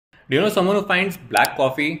Do you know someone who finds black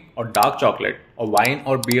coffee or dark chocolate or wine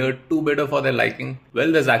or beer too bitter for their liking?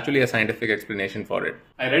 Well, there's actually a scientific explanation for it.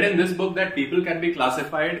 I read in this book that people can be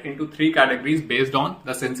classified into 3 categories based on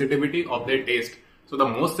the sensitivity of their taste. So the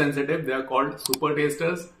most sensitive, they are called super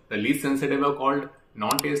tasters. The least sensitive are called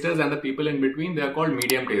non-tasters, and the people in between, they are called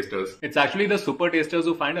medium tasters. It's actually the super tasters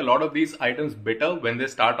who find a lot of these items bitter when they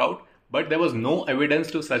start out. But there was no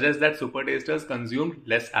evidence to suggest that super tasters consumed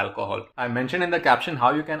less alcohol. I mentioned in the caption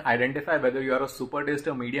how you can identify whether you are a super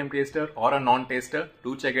taster, medium taster or a non-taster.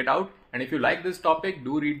 Do check it out. And if you like this topic,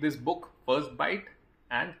 do read this book, First Bite,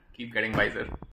 and keep getting wiser.